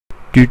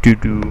Do do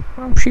do.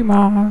 Mousey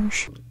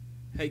Mars.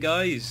 Hey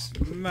guys,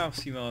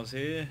 Mousey Mars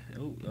here.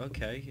 Oh,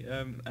 okay.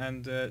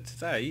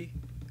 Today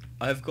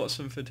I've got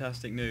some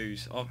fantastic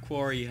news. Our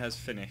quarry has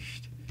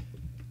finished.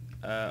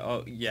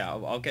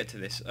 I'll get to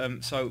this.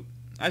 So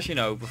as you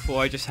know,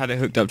 before I just had it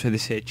hooked up to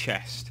this here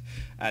chest,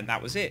 and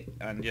that was it.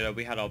 And you know,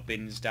 we had our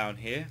bins down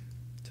here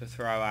to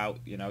throw out,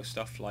 you know,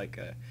 stuff like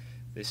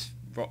this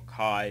rock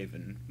hive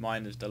and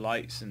miner's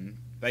delights, and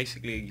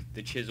basically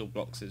the chisel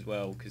blocks as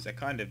well, because they're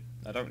kind of,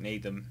 I don't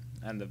need them,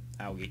 and the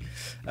algae.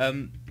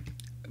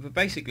 But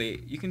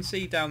basically, you can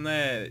see down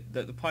there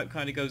that the pipe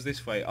kind of goes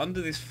this way.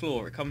 Under this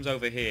floor, it comes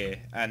over here,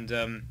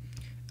 and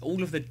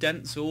all of the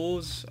dense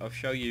ores, I'll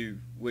show you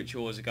which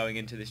ores are going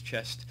into this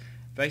chest.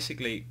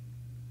 Basically,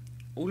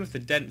 all of the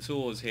dense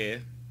ores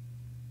here,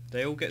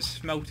 they all get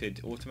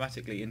smelted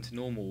automatically into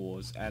normal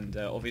ores, and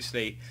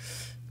obviously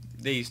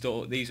these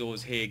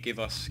ores here give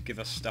us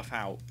stuff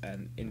out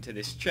and into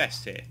this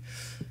chest here,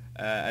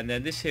 and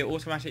then this here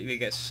automatically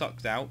gets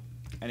sucked out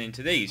and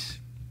into these.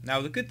 Now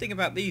the good thing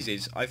about these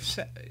is I've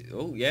set,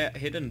 oh yeah,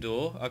 hidden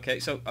door. Okay,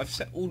 so I've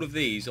set all of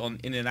these on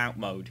in and out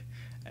mode,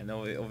 and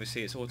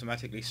obviously it's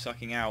automatically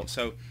sucking out.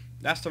 So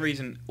that's the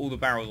reason all the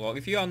barrels lock.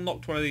 If you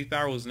unlocked one of these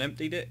barrels and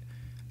emptied it,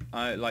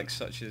 like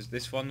such as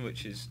this one,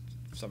 which is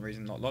for some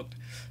reason not locked,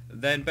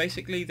 then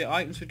basically the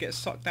items would get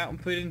sucked out and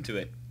put into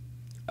it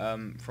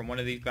from one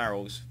of these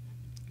barrels.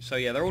 So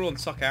yeah, they're all on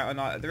suck out,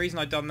 and the reason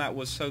I done that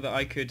was so that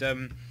I could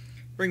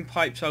bring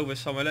pipes over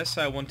somewhere. Let's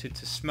say I wanted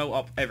to smelt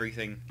up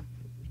everything.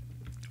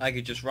 I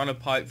could just run a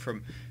pipe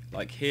from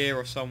like here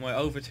or somewhere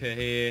over to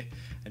here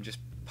and just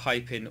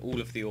pipe in all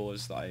of the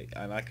ores that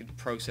I could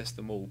process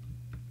them all,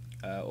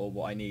 or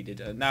what I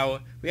needed.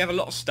 Now we have a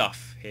lot of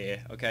stuff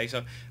here. Okay,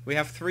 so we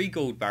have 3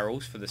 gold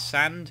barrels for the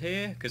sand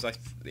here, because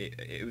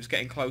it was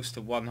getting close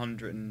to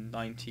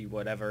 190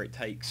 whatever it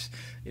takes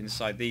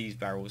inside these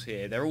barrels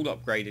here. They're all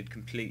upgraded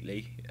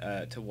completely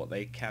to what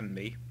they can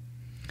be.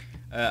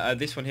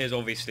 This one here is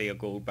obviously a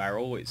gold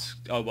barrel. It's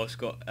almost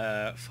got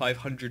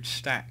 500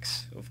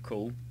 stacks of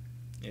coal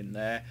in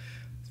there,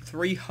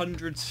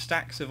 300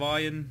 stacks of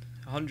iron,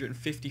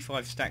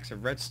 155 stacks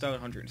of redstone,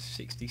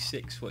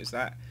 166, what is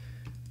that?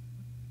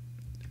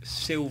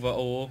 Silver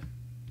ore,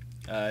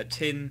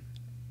 tin,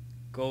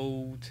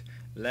 gold,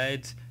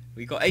 lead.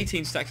 We got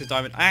 18 stacks of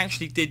diamond. I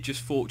actually did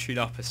just fortune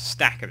up a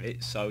stack of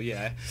it, so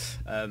yeah,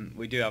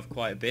 we do have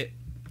quite a bit.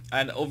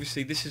 And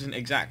obviously this isn't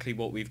exactly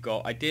what we've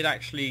got.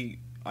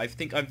 I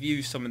think I've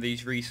used some of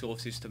these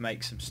resources to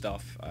make some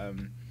stuff.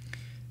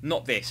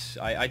 Not this.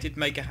 I did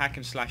make a hack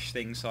and slash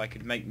thing so I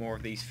could make more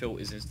of these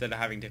filters instead of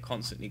having to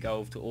constantly go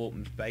over to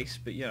Autumn's base.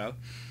 But you know,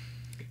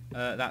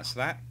 that's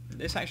that.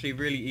 It's actually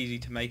really easy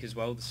to make as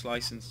well, the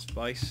slice and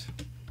spice.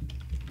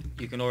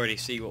 You can already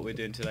see what we're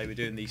doing today. We're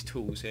doing these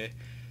tools here.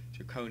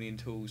 Draconian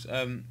tools.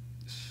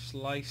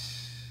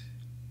 Slice...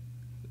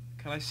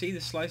 Can I see the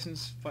slice and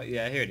spice?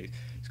 Yeah, here it is.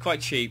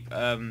 Quite cheap.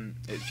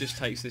 It just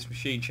takes this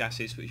machine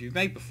chassis which you've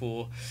made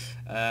before.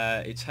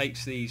 It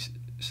takes these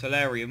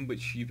solarium,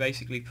 which you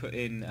basically put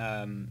in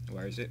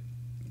where is it,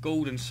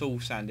 gold and soul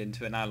sand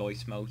into an alloy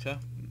smelter.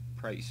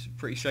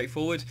 Pretty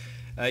straightforward.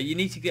 You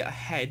need to get a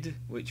head,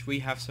 which we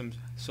have some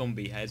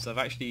zombie heads. I've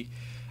actually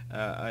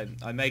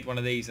I made one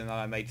of these, and then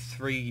I made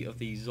 3 of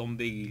these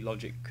zombie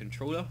logic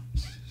controller,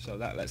 so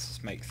that lets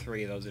us make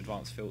 3 of those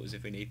advanced filters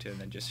if we need to, and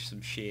then just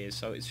some shears.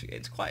 So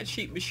it's quite a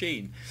cheap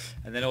machine.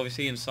 And then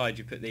obviously inside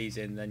you put these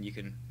in, then you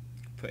can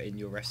put in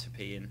your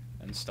recipe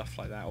and stuff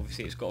like that.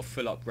 Obviously it's got a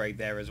full upgrade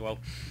there as well.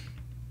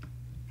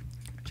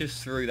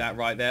 Just threw that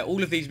right there.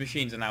 All of these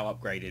machines are now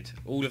upgraded.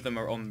 All of them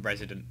are on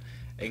resident,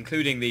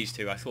 including these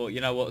 2. I thought,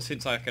 you know what,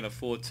 since I can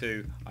afford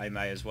to, I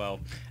may as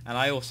well. And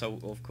I also,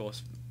 of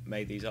course,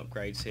 made these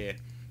upgrades here.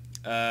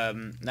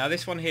 Now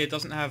this one here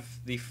doesn't have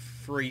the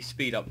free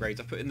speed upgrades.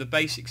 I put in the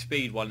basic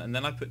speed one, and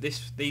then I put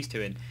these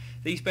 2 in.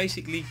 These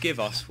basically give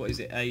us, what is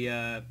it,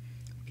 a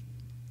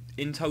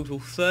in total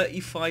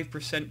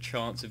 35%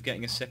 chance of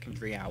getting a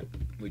secondary out,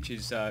 which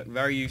is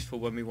very useful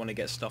when we want to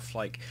get stuff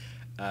like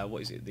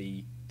what is it,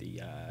 the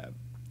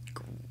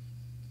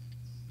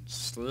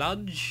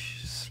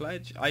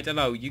sledge, I don't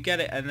know, you get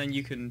it, and then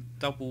you can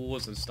double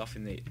ores and stuff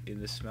in the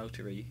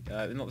smeltery,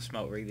 not the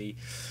smeltery, the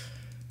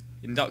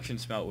induction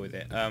smelt with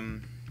it.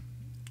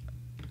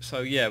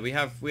 So yeah, we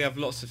have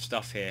lots of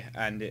stuff here,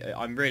 and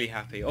I'm really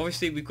happy.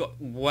 Obviously we've got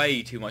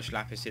way too much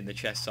lapis in the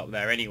chests up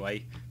there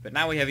anyway, but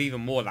now we have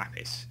even more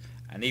lapis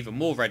and even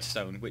more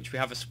redstone, which we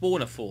have a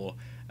spawner for.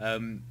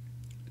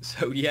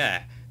 So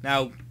yeah,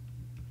 now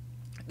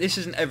this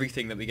isn't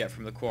everything that we get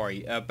from the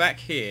quarry. Back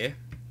here,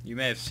 you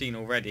may have seen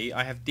already,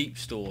 I have deep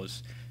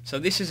stores. So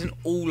this isn't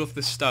all of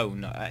the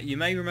stone. You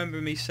may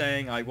remember me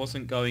saying I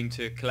wasn't going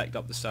to collect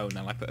up the stone,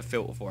 and I put a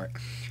filter for it.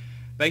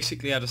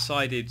 Basically I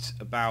decided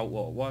about,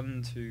 what,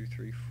 1, 2,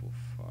 3, 4,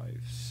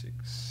 5,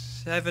 6,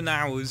 7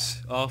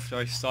 hours after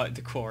I started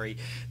the quarry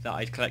that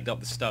I'd collect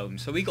up the stone.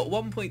 So we got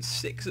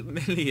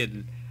 1.6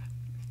 million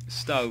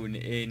stone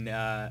in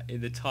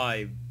the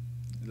time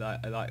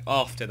like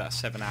after that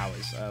 7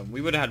 hours.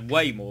 We would have had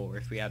way more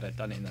if we had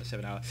done it in that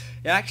 7 hours.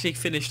 It actually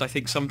finished, I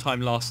think,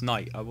 sometime last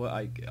night. I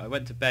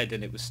went to bed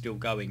and it was still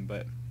going,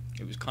 but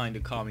it was kind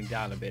of calming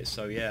down a bit.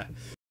 So yeah.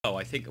 Oh,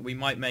 I think we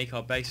might make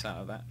our base out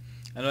of that.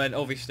 And then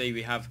obviously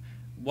we have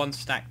 1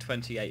 stack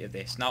 28 of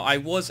this. Now I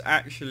was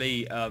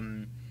actually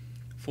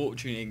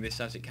fortuning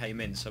this as it came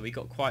in, so we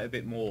got quite a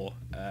bit more,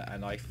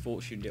 and I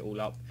fortuned it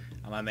all up,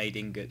 and I made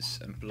ingots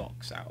and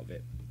blocks out of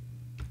it.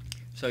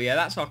 So yeah,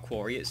 that's our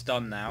quarry. It's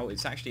done now.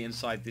 It's actually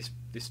inside this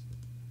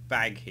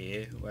bag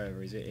here.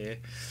 Where is it here?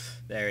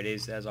 There it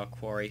is. There's our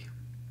quarry.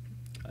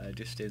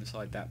 Just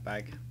inside that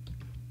bag.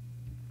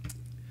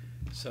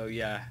 So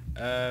yeah,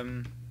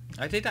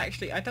 I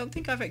don't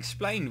think I've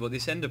explained what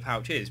this ender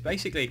pouch is.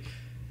 Basically,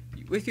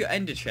 with your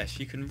ender chest,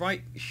 you can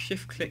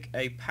shift click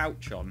a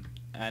pouch on,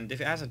 and if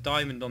it has a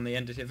diamond on the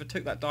ender, if I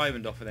took that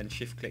diamond off and then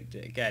shift clicked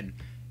it again,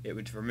 it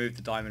would remove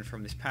the diamond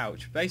from this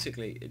pouch.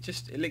 Basically, it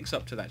links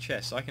up to that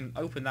chest. So I can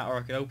open that, or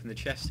I can open the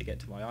chest to get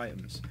to my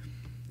items.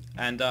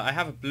 And I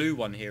have a blue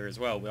one here as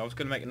well. I was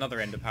going to make another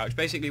ender pouch.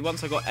 Basically,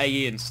 once I got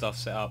AE and stuff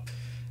set up,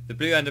 the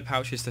blue ender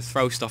pouch is to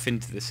throw stuff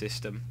into the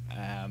system.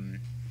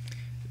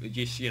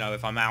 Just, you know,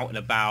 if I'm out and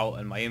about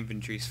and my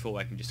inventory's full,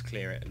 I can just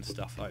clear it and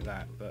stuff like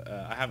that. But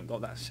I haven't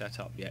got that set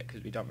up yet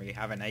because we don't really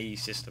have an AE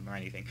system or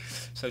anything.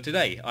 So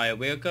today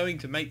we are going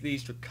to make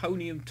these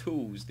draconium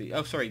tools. These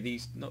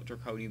not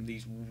draconium,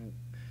 these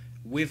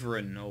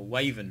wyvern or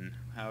waven,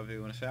 however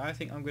you want to say it. I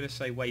think I'm going to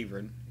say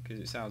waverin because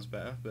it sounds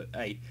better. But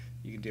hey,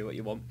 you can do what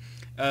you want.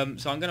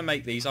 So I'm going to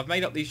make these. I've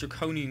made up these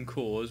draconium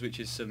cores, which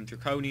is some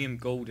draconium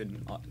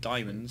golden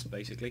diamonds,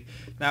 basically.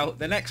 Now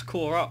the next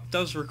core up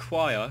does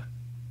require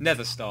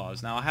nether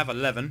stars. Now I have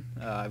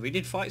 11. We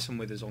did fight some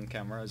withers on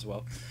camera as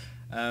well.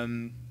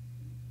 And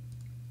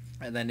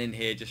then in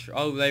here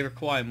they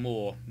require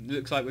more.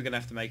 Looks like we're gonna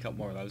have to make up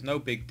more of those. No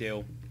big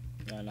deal.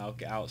 And I'll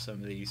get out some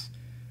of these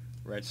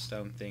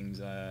redstone things.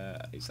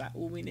 Is that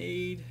all we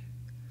need?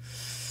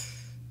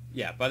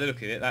 Yeah, by the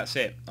look of it, that's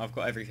it. I've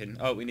got everything.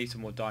 Oh, we need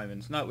some more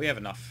diamonds. No, we have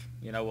enough.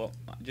 You know what?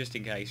 Just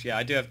in case. Yeah,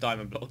 I do have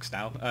diamond blocks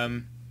now.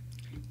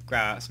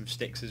 Grab out some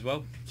sticks as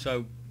well.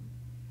 So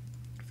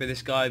for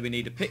this guy we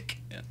need a pick.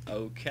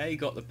 Okay,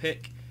 got the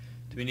pick.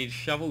 Do we need a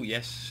shovel?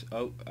 Yes.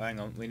 Oh, hang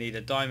on. We need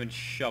a diamond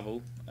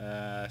shovel.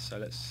 So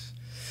let's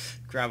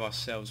grab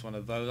ourselves one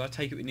of those. I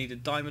take it we need a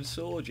diamond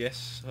sword.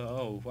 Yes.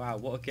 Oh, wow.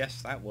 What a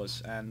guess that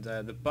was. And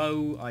the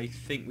bow, I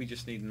think we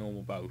just need a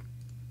normal bow.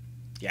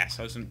 Yeah,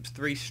 so some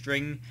 3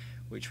 string,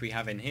 which we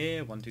have in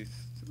here. 1, 2,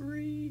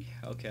 3.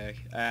 Okay.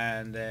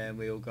 And then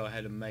we'll go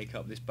ahead and make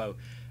up this bow.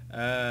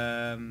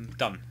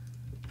 Done.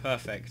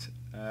 Perfect.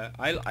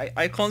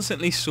 I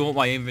constantly sort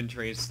my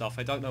inventory and stuff.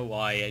 I don't know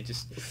why. I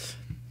just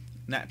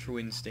natural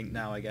instinct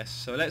now, I guess.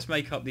 So let's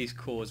make up these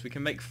cores. We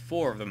can make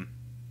 4 of them.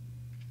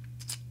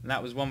 And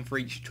that was 1 for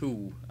each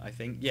tool, I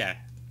think. Yeah,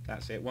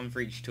 that's it. 1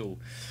 for each tool.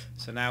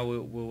 So now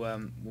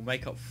we'll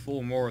make up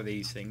 4 more of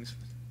these things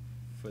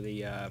for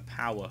the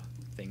power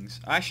things.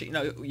 Actually,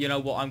 no. You know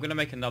what? I'm gonna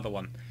make another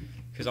one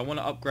because I want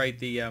to upgrade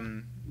the.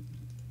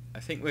 I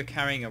think we're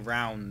carrying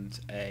around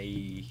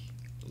a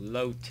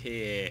low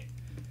tier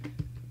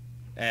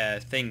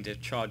thing to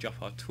charge up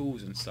our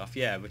tools and stuff.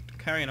 Yeah, we're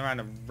carrying around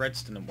a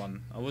redstone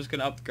one. I was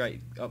going to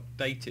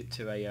update it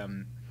to a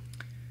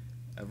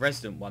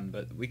resident one,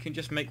 but we can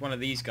just make one of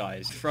these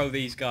guys. Throw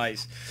these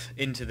guys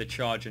into the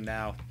charger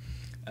now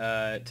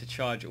to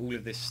charge all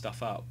of this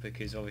stuff up,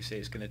 because obviously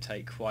it's going to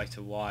take quite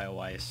a while,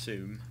 I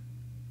assume,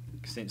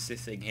 since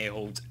this thing here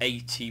holds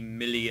 80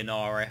 million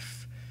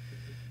RF.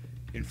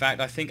 In fact,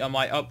 I think I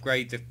might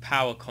upgrade the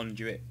power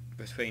conduit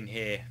between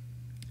here.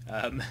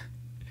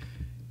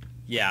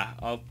 Yeah,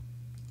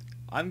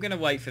 I'm going to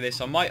wait for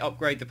this. I might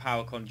upgrade the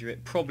power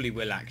conduit. Probably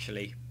will,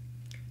 actually.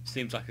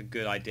 Seems like a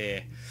good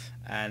idea.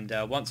 And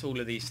once all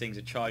of these things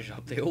are charged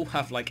up, they all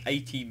have like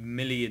 80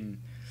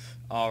 million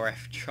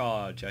RF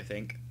charge, I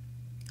think.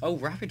 Oh,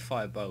 rapid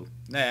fire bow.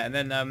 Yeah, and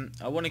then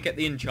I want to get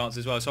the enchants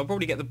as well. So I'll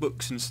probably get the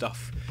books and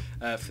stuff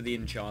for the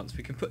enchants.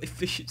 We can put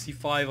efficiency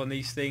 5 on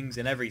these things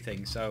and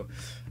everything. So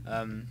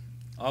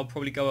I'll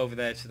probably go over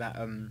there to that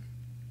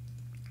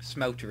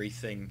smeltery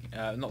thing.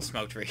 Not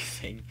smeltery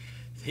thing.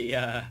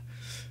 The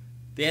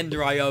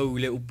Ender IO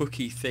little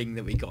bookie thing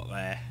that we got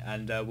there,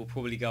 and we'll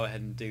probably go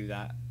ahead and do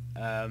that.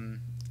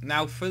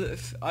 Now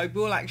I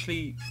will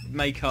actually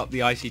make up the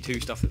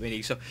IC2 stuff that we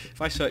need. So if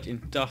I search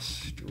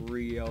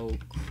Industrial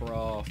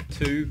Craft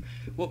 2,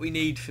 what we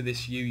need for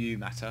this UU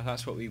matter,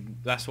 that's what we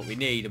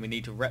need, and we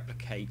need to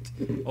replicate.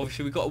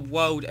 Obviously we've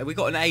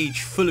got an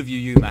age full of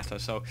UU matter,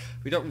 so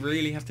we don't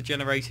really have to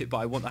generate it, but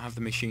I want to have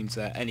the machines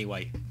there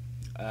anyway.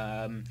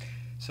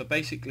 So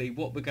basically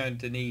what we're going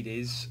to need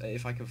is,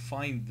 if I can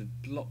find the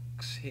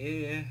blocks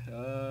here,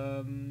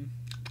 can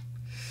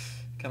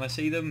I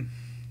see them?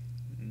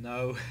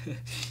 No.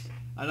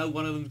 I know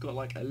one of them's got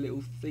like a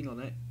little thing on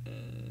it.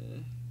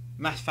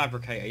 Mass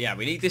fabricator. Yeah,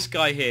 we need this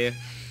guy here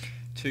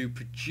to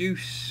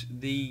produce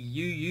the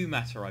UU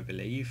matter, I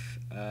believe.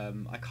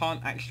 I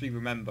can't actually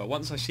remember.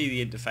 Once I see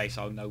the interface,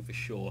 I'll know for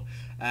sure.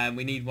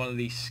 We need one of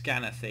these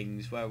scanner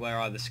things. Where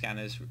are the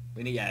scanners?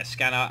 We need a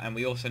scanner, and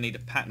we also need a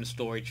pattern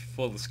storage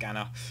for the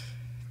scanner.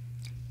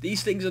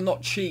 These things are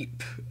not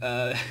cheap.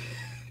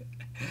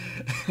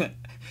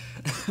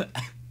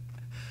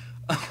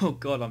 Oh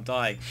god, I'm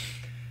dying.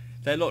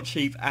 They're not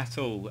cheap at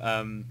all.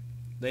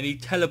 They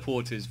need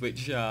teleporters,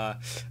 which are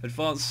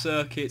advanced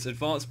circuits,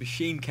 advanced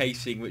machine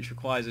casing, which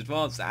requires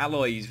advanced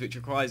alloys, which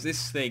requires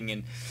this thing,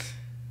 and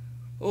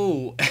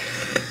oh,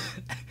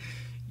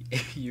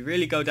 you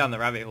really go down the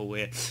rabbit hole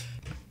here.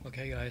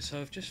 Okay guys, so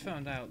I've just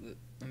found out that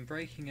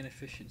unbreaking and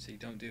efficiency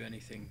don't do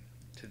anything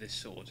to this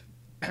sword.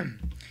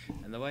 And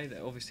the way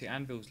that obviously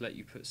anvils let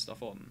you put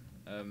stuff on,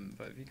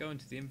 but if you go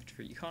into the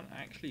inventory you can't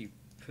actually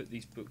put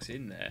these books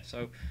in there,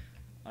 so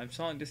I'm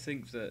starting to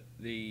think that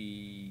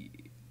the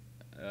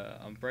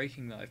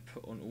unbreaking that I've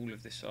put on all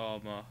of this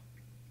armour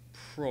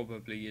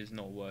probably is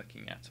not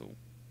working at all,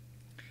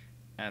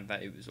 and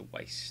that it was a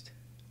waste.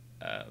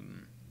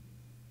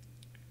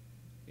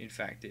 In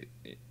fact,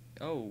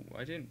 oh,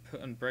 I didn't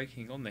put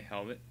unbreaking on the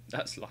helmet.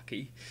 That's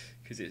lucky,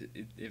 because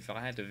if I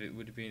had it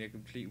would have been a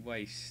complete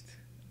waste.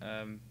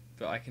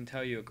 But I can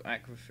tell you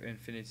Aqua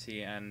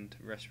Infinity and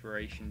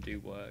Respiration do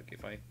work.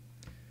 If I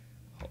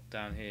hop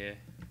down here,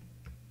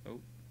 oh,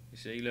 you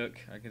see, look,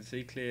 I can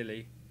see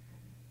clearly.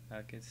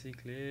 I can see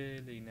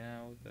clearly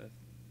now that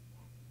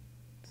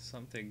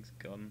something's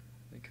gone.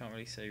 I can't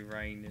really say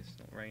rain, it's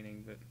not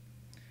raining, but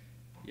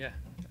yeah,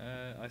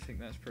 I think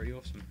that's pretty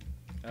awesome.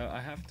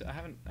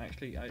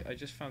 I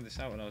just found this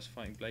out when I was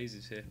fighting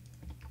blazes here.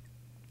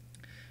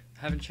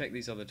 I haven't checked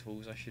these other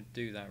tools, I should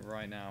do that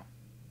right now.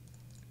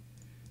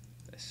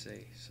 Let's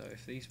see, so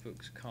if these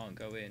books can't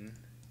go in,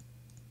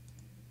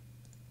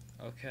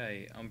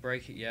 okay,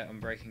 unbreaking, yeah,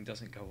 unbreaking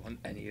doesn't go on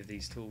any of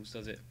these tools,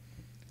 does it?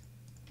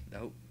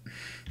 Nope.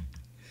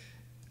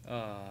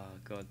 Oh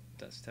god,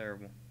 that's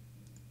terrible.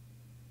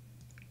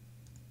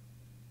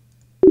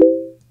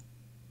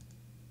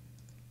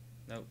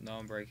 Nope, no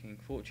unbreaking.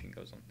 Fortune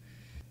goes on.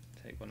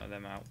 Take one of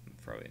them out and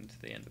throw it into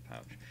the ender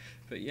pouch.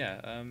 But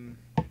yeah,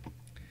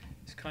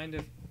 it's kind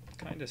of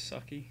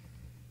sucky.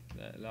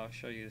 I'll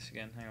show you this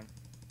again. Hang on.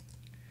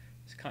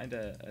 It's kind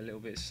of a little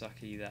bit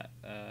sucky that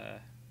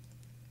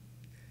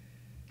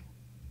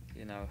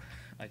you know,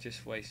 I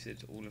just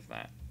wasted all of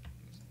that,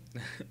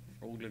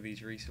 all of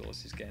these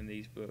resources getting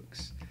these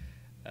books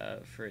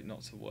for it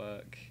not to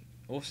work.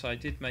 Also, I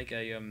did make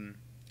a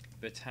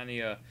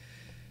Britannia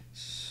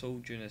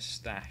Sojourner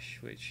stash,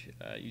 which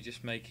you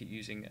just make it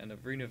using a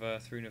Rune of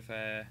Earth, Rune of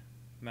Air,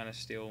 Mana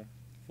Steel,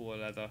 4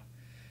 leather.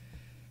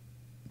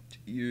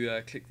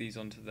 You click these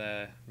onto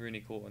their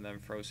Runic Ore and then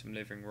throw some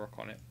Living Rock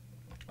on it.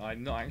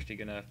 I'm not actually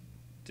going to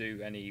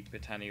do any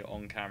Britannia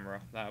on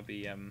camera. That'll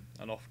be an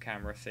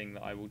off-camera thing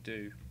that I will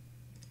do.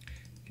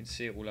 You can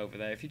see it all over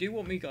there. If you do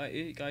want me,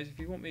 guys, if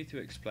you want me to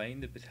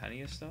explain the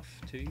Britannia stuff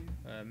to you,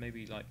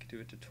 maybe like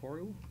do a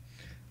tutorial,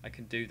 I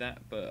can do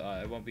that, but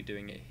I won't be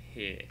doing it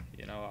here.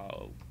 You know,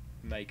 I'll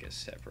make a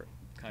separate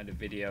kind of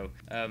video.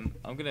 I'm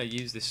going to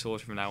use this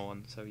sword from now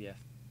on, so yeah.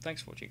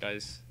 Thanks for watching,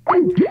 guys.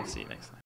 See you next time.